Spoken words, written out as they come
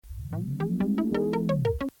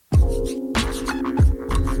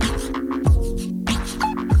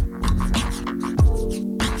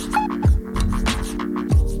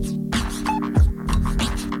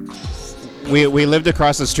We lived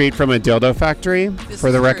across the street from a dildo factory,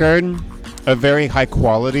 for the record. A very high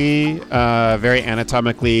quality, very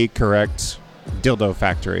anatomically correct dildo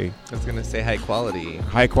factory. I was gonna say high quality.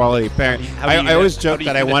 High quality. I always joke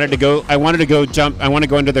that I wanted to go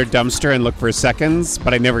into their dumpster and look for seconds,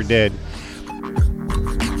 but I never did.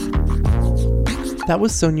 That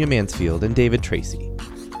was Sonia Mansfield and David Tracy.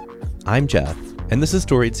 I'm Jeff, and this is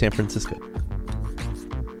Storied San Francisco.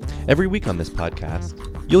 Every week on this podcast,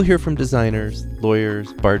 you'll hear from designers,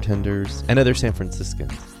 lawyers, bartenders, and other San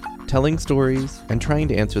Franciscans, telling stories and trying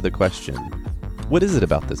to answer the question, what is it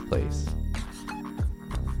about this place?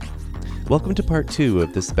 Welcome to part 2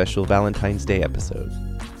 of this special Valentine's Day episode.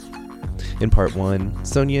 In part 1,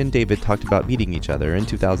 Sonia and David talked about meeting each other in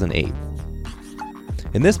 2008.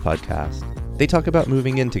 In this podcast, they talk about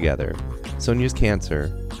moving in together, Sonia's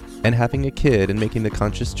cancer, and having a kid and making the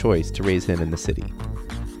conscious choice to raise him in the city.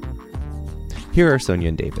 Here are Sonia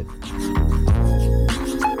and David.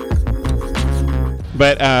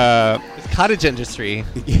 But It's cottage industry.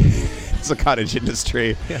 it's a cottage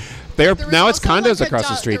industry. Yeah. Now it's condos across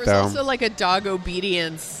the street, there though. was also like a dog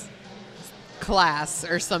obedience class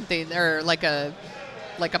or something, or like a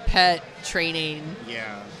pet training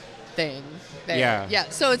thing. There. Yeah.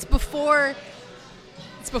 So it's before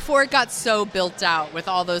it got so built out with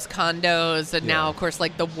all those condos, and now of course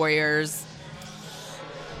like the Warriors.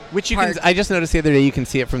 Which you can. I just noticed the other day. You can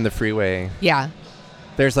see it from the freeway. Yeah.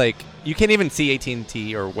 There's you can't even see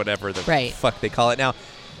AT&T or whatever the fuck they call it now,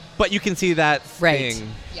 but you can see that thing.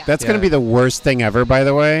 Yeah. That's going to be the worst thing ever, by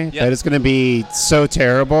the way. Yep. That is going to be so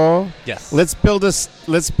terrible. Yes. Let's build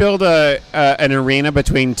an arena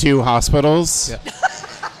between two hospitals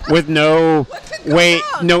with no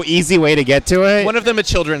easy way to get to it. One of them a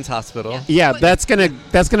children's hospital. Yeah, that's gonna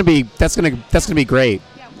be great.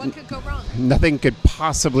 Yeah, what could go wrong? Nothing could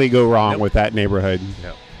possibly go wrong with that neighborhood.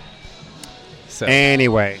 No. So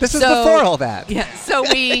anyway, this is before all that. Yeah. So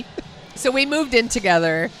we moved in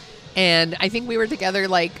together, and I think we were together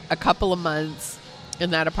like a couple of months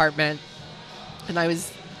in that apartment, and I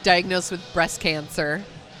was diagnosed with breast cancer.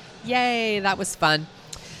 Yay, that was fun.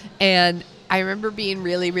 And I remember being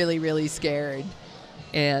really, really, really scared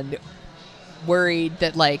and worried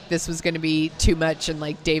that like this was going to be too much and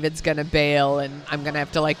like David's going to bail and I'm going to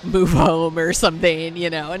have to like move home or something,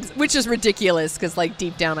 and which is ridiculous because like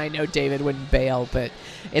deep down I know David wouldn't bail, but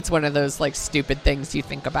it's one of those like stupid things you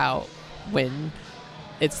think about when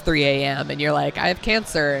it's 3 a.m. and you're like, I have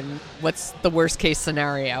cancer and what's the worst case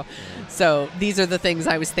scenario? So these are the things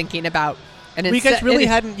I was thinking about. And you guys really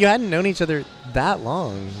hadn't known each other that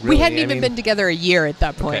long. Really. We hadn't even been together a year at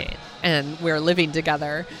that point, and we were living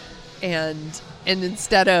together. And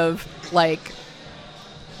instead of like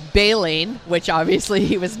bailing, which obviously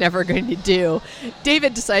he was never going to do,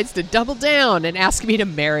 David decides to double down and ask me to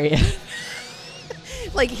marry him.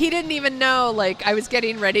 Like he didn't even know. Like I was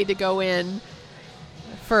getting ready to go in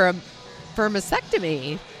for a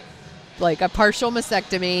mastectomy, like a partial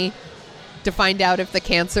mastectomy, to find out if the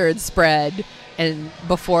cancer had spread. And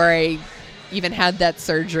before I even had that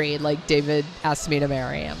surgery, like David asked me to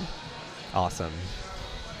marry him. Awesome.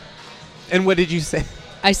 And what did you say?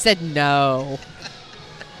 I said no.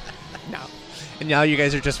 No. And now you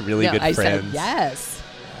guys are just really good friends. I said yes.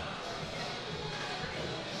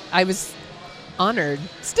 I was honored,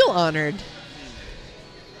 still honored.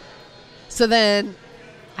 So then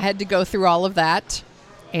I had to go through all of that,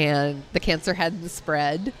 and the cancer hadn't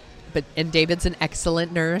spread. And David's an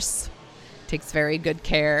excellent nurse, takes very good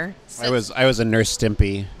care. I was a Nurse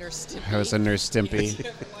Stimpy. Nurse Stimpy. I was a Nurse Stimpy.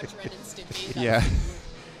 Watch Ren and Stimpy. Yeah.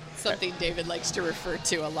 Something David likes to refer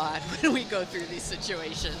to a lot when we go through these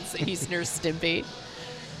situations. He's Nurse Stimpy.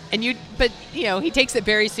 But he takes it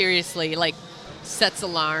very seriously, like sets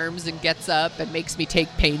alarms and gets up and makes me take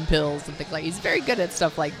pain pills and things like that. He's very good at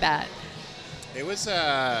stuff like that. It was,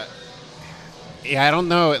 I don't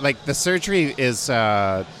know. Like the surgery is,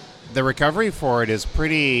 the recovery for it is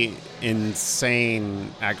pretty insane,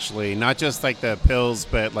 actually. Not just like the pills,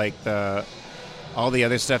 but like all the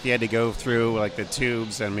other stuff you had to go through, like the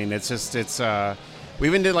tubes. I mean, we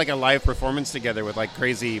even did like a live performance together with like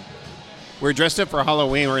crazy. We're dressed up for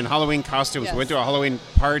Halloween. We're in Halloween costumes. Yes. We went to a Halloween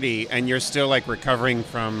party, and you're still like recovering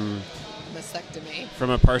from Mastectomy.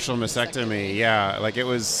 From a partial mastectomy. Yeah, like it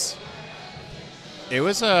was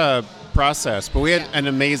a process, but we had an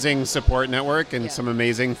amazing support network and some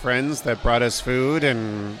amazing friends that brought us food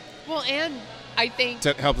and I think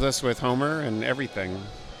helped us with Homer and everything.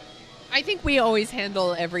 I think we always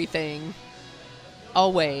handle everything.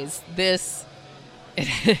 Always.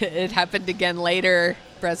 It happened again later.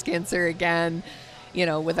 Breast cancer again,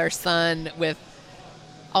 with our son, with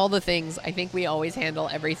all the things. I think we always handle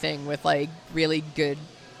everything with like really good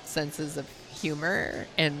senses of humor,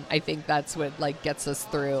 and I think that's what like gets us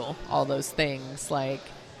through all those things. Like,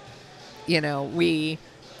 you know, we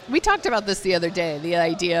talked about this the other day, the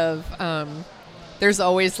idea of there's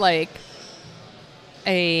always like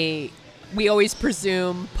we always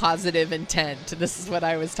presume positive intent. This is what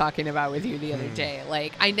I was talking about with you the other day.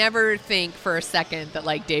 Like, I never think for a second that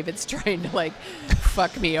like David's trying to like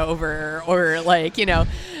fuck me over, or like, you know,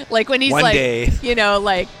 like when he's One like, day. you know,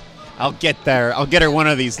 like, I'll get there. I'll get her one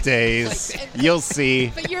of these days. You'll see.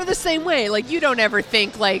 but you're the same way. Like, you don't ever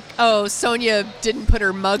think like, oh, Sonia didn't put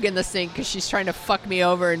her mug in the sink because she's trying to fuck me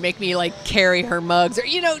over and make me like carry her mugs, or,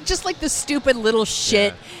 you know, just like the stupid little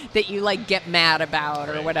shit that you like get mad about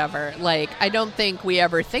or whatever. Like, I don't think we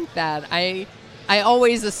ever think that. I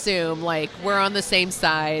always assume like we're on the same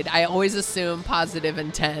side. I always assume positive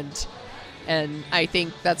intent. And I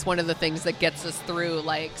think that's one of the things that gets us through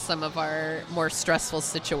like some of our more stressful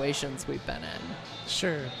situations we've been in.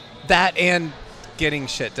 Sure. That and getting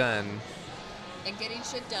shit done. And getting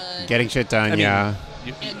shit done. Getting shit done, I mean, yeah.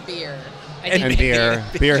 And beer. And beer.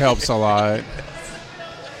 Beer helps a lot.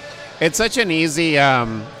 It's such an easy, I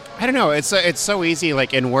don't know, it's so easy,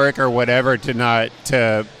 like in work or whatever,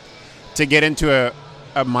 to get into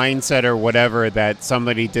a mindset or whatever that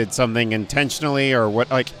somebody did something intentionally or what,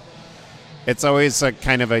 like, it's always a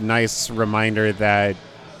kind of a nice reminder that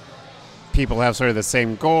people have sort of the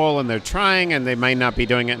same goal and they're trying and they might not be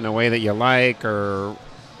doing it in a way that you like, or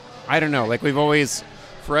I don't know. Like,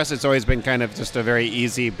 for us, it's always been kind of just a very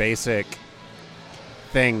easy, basic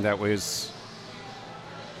thing that we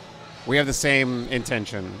have the same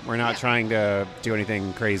intention. We're not trying to do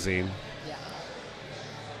anything crazy. Yeah.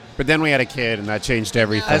 But then we had a kid and that changed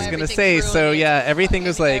everything. I was going to say, so yeah, everything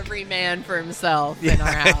was like... Every man for himself in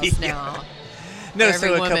our house now. No, Or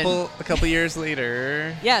so every a couple years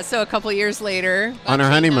later. Yeah, so a couple years later. On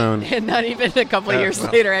our honeymoon. Not even a couple years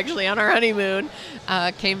well. later, actually, on our honeymoon,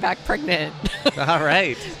 came back pregnant. All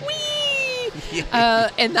right. Whee!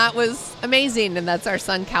 And that was amazing. And that's our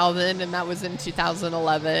son, Calvin, and that was in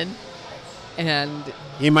 2011. And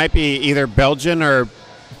He might be either Belgian or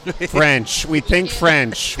French. We think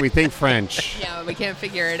French. We think French. yeah, we can't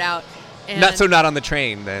figure it out. And Not on the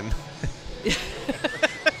train then.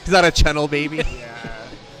 He's not a Channel baby.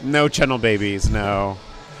 No Channel babies, no.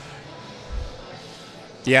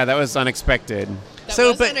 Yeah, that was unexpected. That So,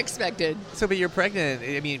 was but- unexpected. So, but you're pregnant.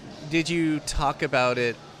 I mean, did you talk about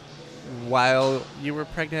it while you were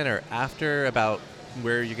pregnant or after, about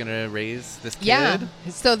where you're going to raise this kid? Yeah.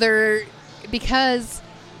 So because,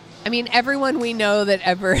 I mean, everyone we know that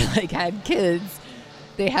ever like had kids,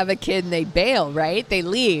 they have a kid and they bail, right? They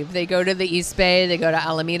leave. They go to the East Bay, they go to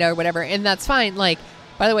Alameda or whatever, and that's fine. Like,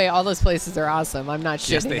 by the way, all those places are awesome. I'm not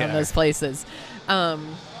Yes, shitting they on are. those places.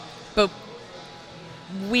 But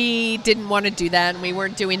we didn't want to do that, and we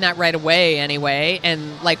weren't doing that right away anyway.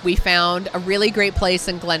 And like, we found a really great place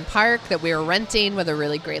in Glen Park that we were renting with a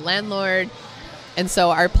really great landlord. And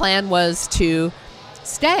so our plan was to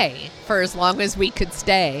stay for as long as we could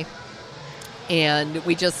stay. And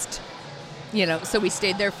we just, you know, so we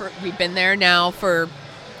stayed there we've been there now for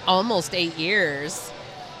almost 8 years.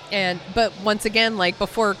 But once again, like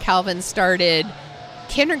before Calvin started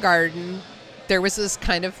kindergarten, there was this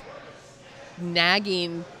kind of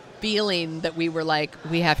nagging feeling that we were like,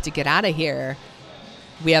 we have to get out of here.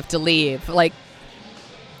 We have to leave. Like,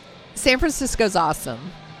 San Francisco's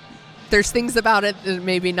awesome. There's things about it that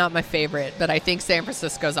maybe not my favorite, but I think San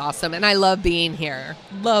Francisco's awesome, and I love being here.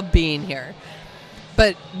 Love being here.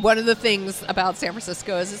 But one of the things about San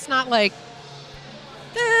Francisco is it's not like,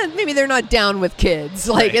 maybe they're not down with kids.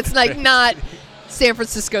 Like, Right. it's like not San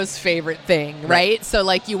Francisco's favorite thing, right? So,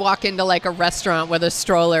 like, you walk into, like, a restaurant with a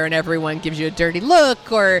stroller and everyone gives you a dirty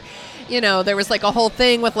look, or, you know, there was, like, a whole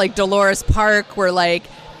thing with, like, Dolores Park where, like,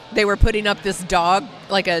 they were putting up this dog,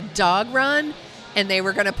 like a dog run, and they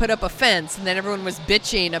were going to put up a fence, and then everyone was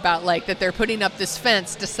bitching about, like, that they're putting up this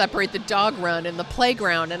fence to separate the dog run and the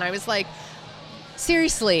playground, and I was like,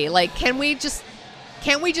 seriously, like, can't we just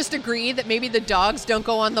agree that maybe the dogs don't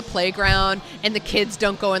go on the playground and the kids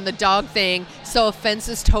don't go in the dog thing, so a fence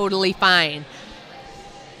is totally fine?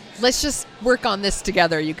 Let's just work on this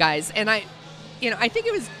together, you guys. And I think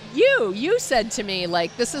it was you said to me,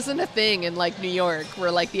 like, this isn't a thing in, like, New York,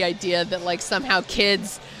 where, like, the idea that, like, somehow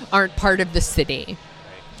kids aren't part of the city.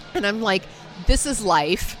 And I'm like, this is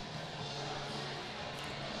life.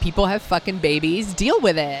 People have fucking babies. Deal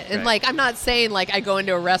with it. And, Right. like, I'm not saying, like, I go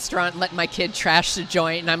into a restaurant and let my kid trash the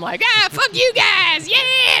joint and I'm like, fuck you guys,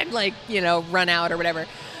 yeah! And, like, you know, run out or whatever.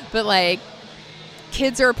 But, like,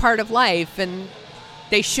 kids are a part of life, and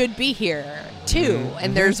they should be here too,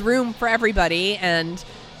 and there's room for everybody, and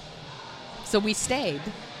so we stayed.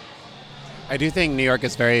 I do think New York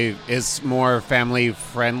is more family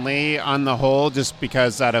friendly on the whole, just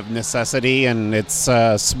because out of necessity, and it's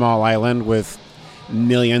a small island with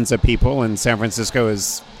millions of people, and San Francisco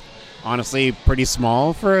is honestly pretty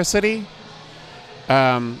small for a city.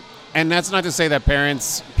 And that's not to say that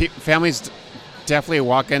families definitely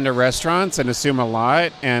walk into restaurants and assume a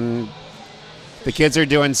lot, and the kids are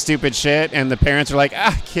doing stupid shit, and the parents are like,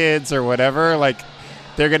 kids or whatever, like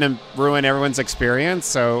they're going to ruin everyone's experience.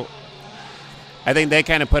 So I think they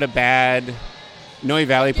kind of Noe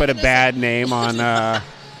Valley put a bad name on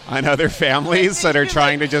other families that are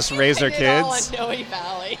trying to just raise their kids. All on Noe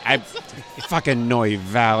Valley. Fucking Noe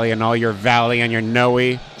Valley and all your valley and your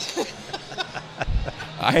Noe.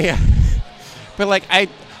 But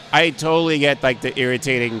I totally get like the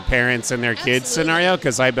irritating parents and their kids scenario,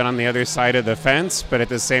 because I've been on the other side of the fence. But at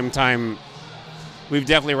the same time, we've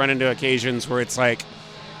definitely run into occasions where it's like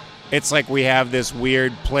we have this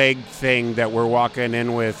weird plague thing that we're walking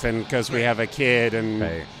in with, and because we have a kid, and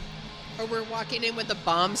Right. Or we're walking in with a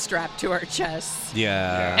bomb strapped to our chests.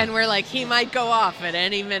 Yeah. And we're like, he might go off at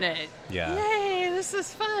any minute. Yeah. Yay, this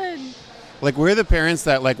is fun. like we're the parents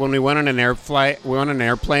that, like, when we went on an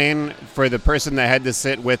airplane, for the person that had to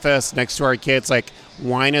sit with us next to our kids, like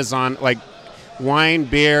wine,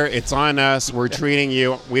 beer, it's on us. We're treating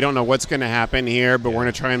you. We don't know what's going to happen here, but we're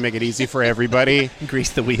going to try and make it easy for everybody.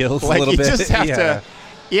 Grease the wheels Like, a little you bit. just have to,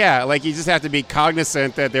 like you just have to be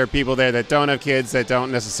cognizant that there are people there that don't have kids, that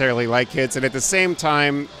don't necessarily like kids, and at the same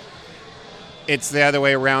time, it's the other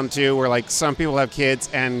way around too, where like some people have kids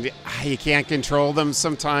and you can't control them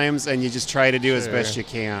sometimes, and you just try to do as best you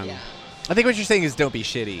can. Yeah. I think what you're saying is don't be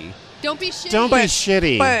shitty. Don't be shitty. Don't be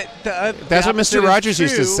shitty. But That's what Mr. Rogers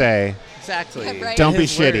used to say. Exactly. Yeah, right. Don't be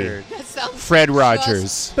His shitty. word. That sounds Fred just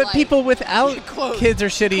Rogers. But like- people without Quote, kids are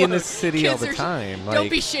shitty in quote, this city all kids the are time. Don't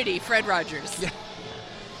Like, be shitty, Fred Rogers.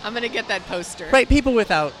 I'm going to get that poster. right, people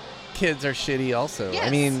without kids are shitty also. Yes. I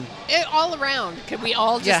mean, all around. Could we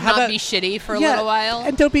all just Yeah, how not about- be shitty for a yeah, little while?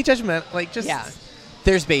 and don't be judgmental. Like, just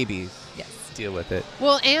there's babies. Yes. Deal with it.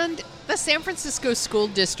 Well, and the San Francisco school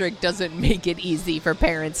district doesn't make it easy for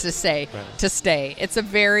parents to stay. It's a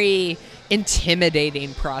very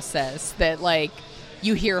intimidating process that, like,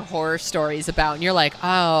 you hear horror stories about, and you're like,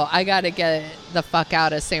 oh, I got to get the fuck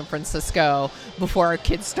out of San Francisco before our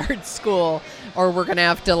kids start school, or we're going to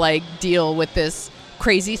have to, like, deal with this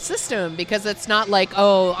crazy system, because it's not like,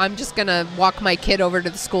 oh, I'm just going to walk my kid over to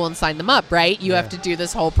the school and sign them up, right? You have to do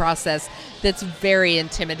this whole process that's very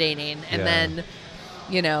intimidating. And then,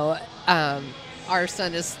 you know, our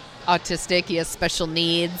son is autistic. He has special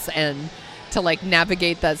needs, and to, like,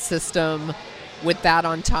 navigate that system with that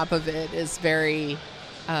on top of it is very,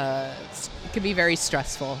 it can be very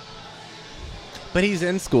stressful. But he's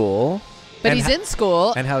in school. But And he's ho- in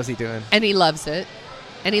school, And how's he doing? and he loves it.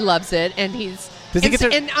 And he's... Does he and,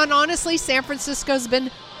 get to- and honestly, San Francisco's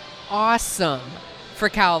been awesome for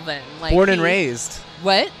Calvin. Like, Born and raised.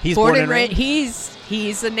 What? He's born and raised.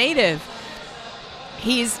 He's a native.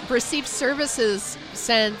 He's received services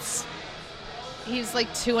since he's like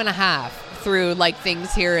 2.5 through, like,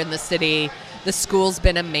 things here in the city. The school's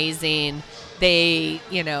been amazing. They,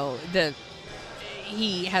 you know,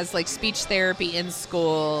 he has, like, speech therapy in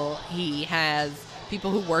school. He has people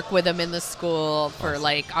who work with him in the school for,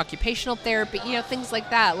 like, occupational therapy, you know, things like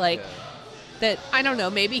that. Like, that, I don't know,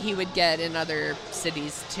 maybe he would get in other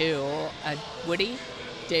cities too. Would he?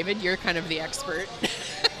 David, you're kind of the expert.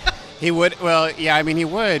 He would. Well, yeah, I mean, he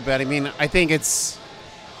would, but I mean, I think it's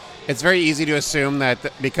very easy to assume that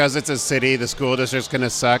because it's a city, the school district's going to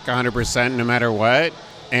suck 100% no matter what.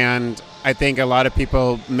 And I think a lot of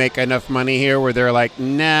people make enough money here where they're like,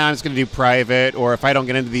 nah, I'm just going to do private. Or if I don't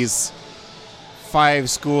get into these 5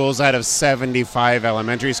 schools out of 75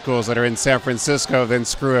 elementary schools that are in San Francisco, then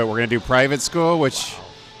screw it. We're going to do private school, which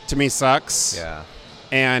to me sucks. Yeah.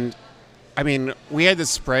 And I mean, we had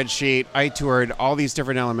this spreadsheet. I toured all these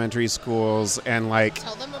different elementary schools, and like,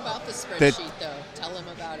 Tell them about the spreadsheet, though. Tell them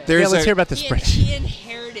about it. there's let's a- hear about the spreadsheet. He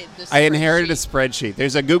inherited the spreadsheet. I inherited a spreadsheet.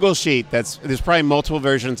 There's a Google sheet there's probably multiple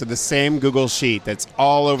versions of the same Google sheet that's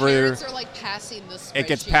all over. Parents are, like, passing the spreadsheet It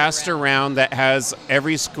gets passed around that has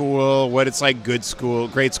every school, what its like great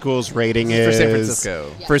schools rating This is is for San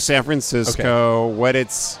Francisco. Yeah. For San Francisco, what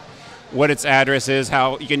its address is,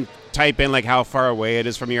 how you can type in like how far away it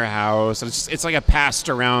is from your house. It's like a passed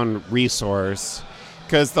around resource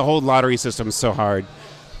because the whole lottery system is so hard.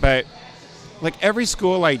 But like every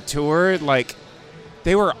school I toured, like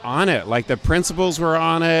they were on it. Like the principals were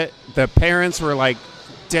on it. The parents were like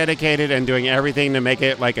dedicated and doing everything to make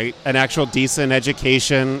it like an actual decent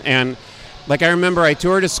education. And like I remember I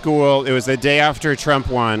toured a school. It was the day after Trump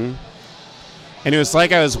won. And it was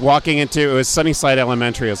like I was walking into, it was Sunnyside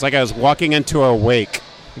Elementary. It was like I was walking into a wake.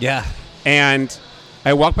 Yeah. And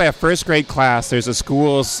I walked by a first grade class. There's a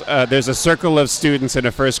circle of students in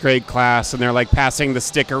a first grade class, and they're like passing the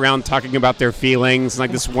stick around, talking about their feelings. And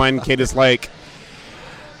like this one kid is like,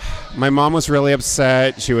 my mom was really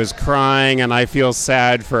upset. She was crying, and I feel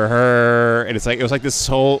sad for her. And it was like this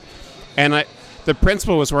whole, and the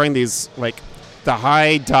principal was wearing these like the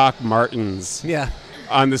high Doc Martens. Yeah.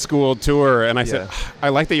 On the school tour, and I said, I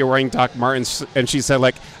like that you're wearing Doc Martens. And she said,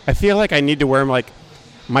 like, I feel like I need to wear like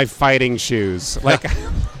my fighting shoes, like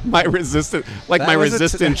my resistant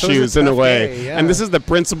shoes in a way. Day, yeah. And this is the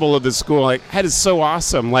principal of the school. Like, that is so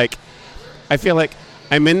awesome. Like, I feel like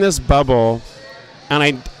I'm in this bubble,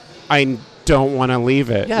 and I don't want to leave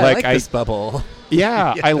it. Yeah, like I like this bubble.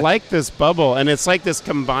 Yeah, Yeah. I like this bubble, and it's like this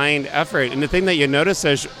combined effort. And the thing that you notice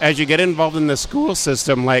as you get involved in the school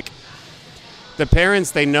system, like, the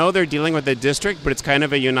parents, they know they're dealing with the district, but it's kind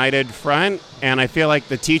of a united front. And I feel like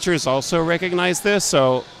the teachers also recognize this.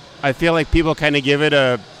 So I feel like people kind of give it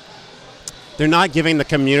they're not giving the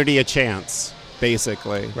community a chance,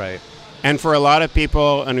 basically. Right. And for a lot of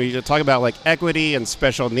people, and we talk about like equity and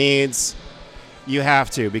special needs, you have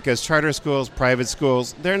to, because charter schools, private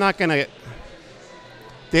schools, they're not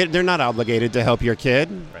obligated to help your kid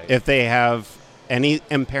if they have any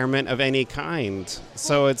impairment of any kind.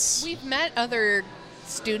 So we've met other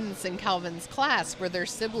students in Calvin's class where their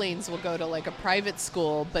siblings will go to like a private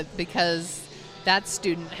school, but because that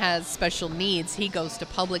student has special needs, he goes to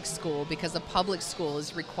public school because a public school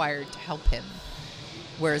is required to help him,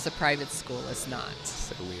 whereas a private school is not.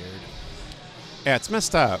 So weird. Yeah, it's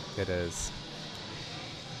messed up. It is.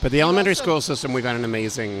 But the elementary school system, we've had an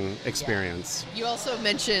amazing experience. You also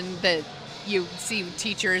mentioned that you see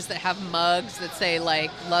teachers that have mugs that say like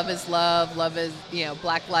love is,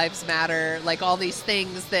 Black Lives Matter, like all these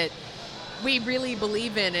things that we really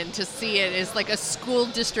believe in, and to see it is like a school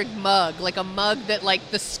district mug, like a mug that like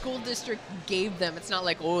the school district gave them. It's not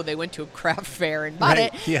like, oh, they went to a craft fair and bought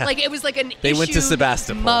it. Yeah. Like it was like an They went to issued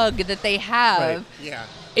Sebastopol. mug that they have. Right. Yeah.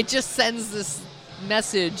 It just sends this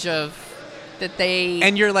message of that they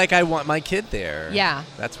And you're like, I want my kid there. Yeah.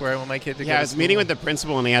 That's where I want my kid to go. Yeah, I was meeting with the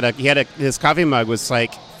principal, and his coffee mug was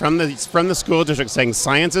like from the school district saying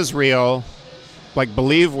science is real, like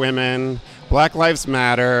believe women, Black Lives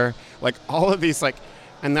Matter, like all of these, like,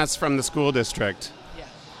 and that's from the school district. Yeah.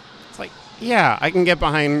 It's like, yeah, I can get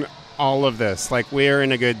behind all of this. Like, we're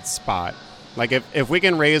in a good spot. Like, if we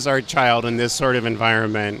can raise our child in this sort of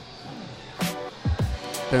environment,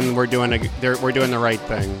 then we're doing the right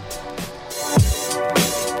thing.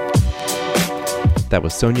 That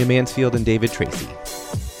was Sonia Mansfield and David Tracy.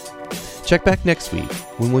 Check back next week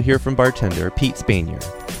when we'll hear from bartender Pete Spanier.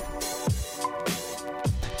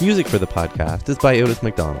 Music for the podcast is by Otis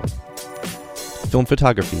McDonald. Film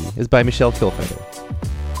photography is by Michelle Kilfeather.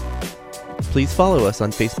 Please follow us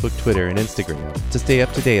on Facebook, Twitter, and Instagram to stay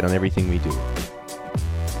up to date on everything we do.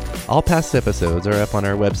 All past episodes are up on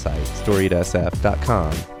our website,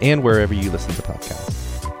 storiedsf.com, and wherever you listen to podcasts.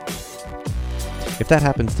 If that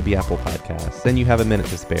happens to be Apple Podcasts and you have a minute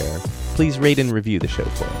to spare, please rate and review the show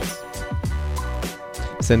for us.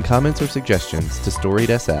 Send comments or suggestions to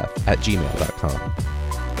storiedsf@gmail.com.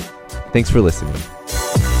 Thanks for listening.